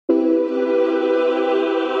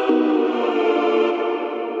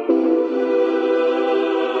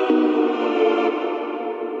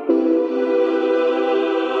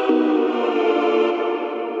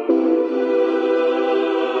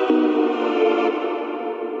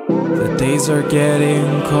The days are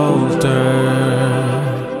getting colder.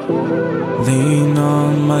 Lean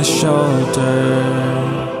on my shoulder,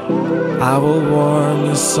 I will warm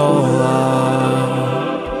your soul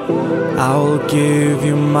up, I will give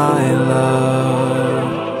you my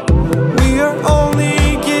love. We are only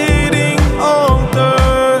getting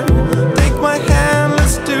older. Take my hand,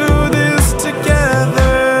 let's do this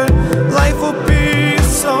together. Life will be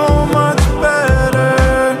so much better.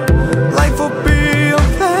 Life will be a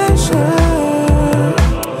pleasure.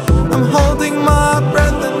 I'm holding my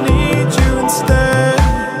breath, I need you instead,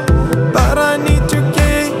 but I need to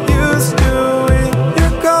get used to it.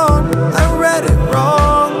 You're gone, I read it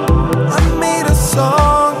wrong, I made a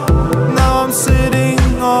song, now I'm sitting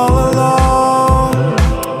all alone.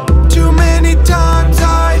 Too many times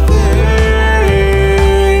I think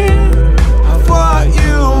of what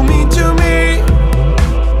you mean to me.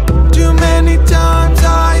 Too many times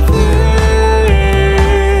I think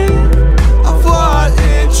of what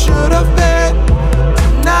it should have been.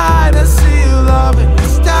 Tonight I see love and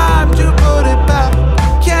it's time to put it back.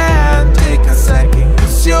 Can't take a second,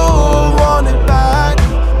 'cause you'll want it back.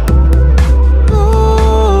 Ooh,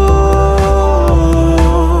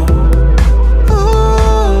 ooh,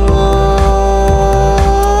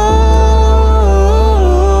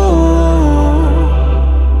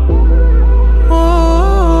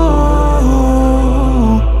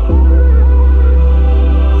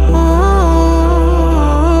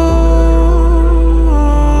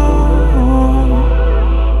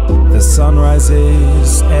 The sun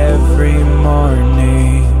rises every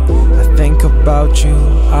morning. I think about you,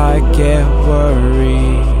 I get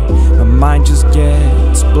worried. My mind just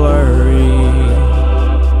gets blurry,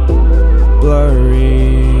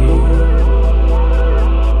 blurry.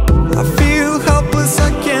 I feel helpless,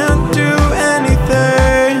 I can't do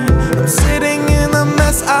anything. I'm sitting in a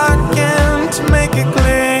mess, I can't make it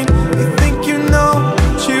clean. You think you know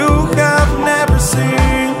what you have never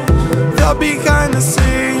seen. The behind the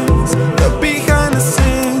scenes, the behind the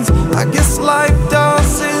scenes. I guess life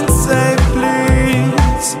doesn't say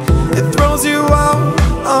please. It throws you out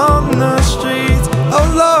on the streets. Oh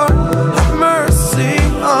Lord, have mercy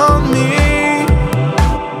on me.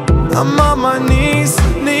 I'm on my knees,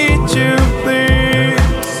 need you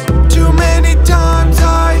please. Too many times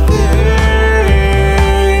I think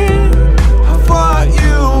of what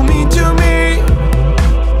you mean to me.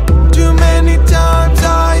 Too many times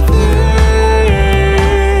I think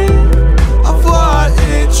of what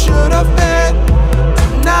it should have been.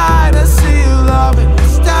 Tonight I see love and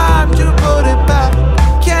it's time to put it back.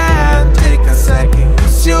 Can't take a second,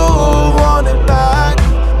 'cause you'll want it back.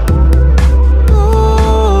 Ooh,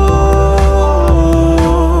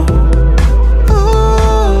 ooh,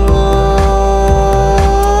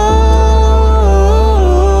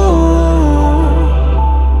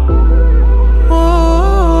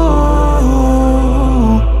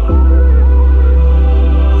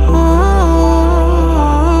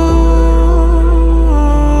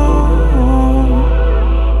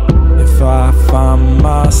 If I find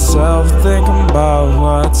myself thinking about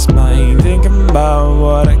what's mine, thinking about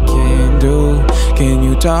what I can do, can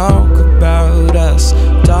you talk about us,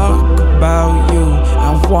 talk about you?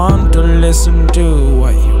 I want to listen to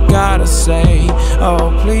what you gotta say.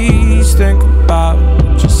 Oh, please think about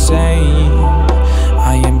what you're saying.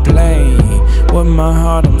 I am playing with my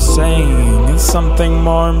heart, I'm saying it's something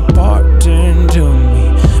more important to me,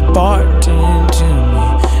 important to me.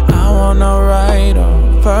 I wanna write a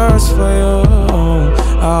verse for you.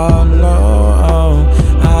 Oh no,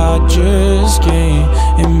 I just can't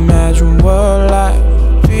imagine what life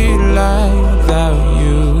would be like without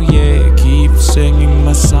you. Yeah, keep singing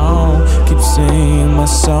my song, keep singing my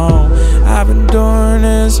song. I've been doing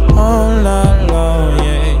this all night.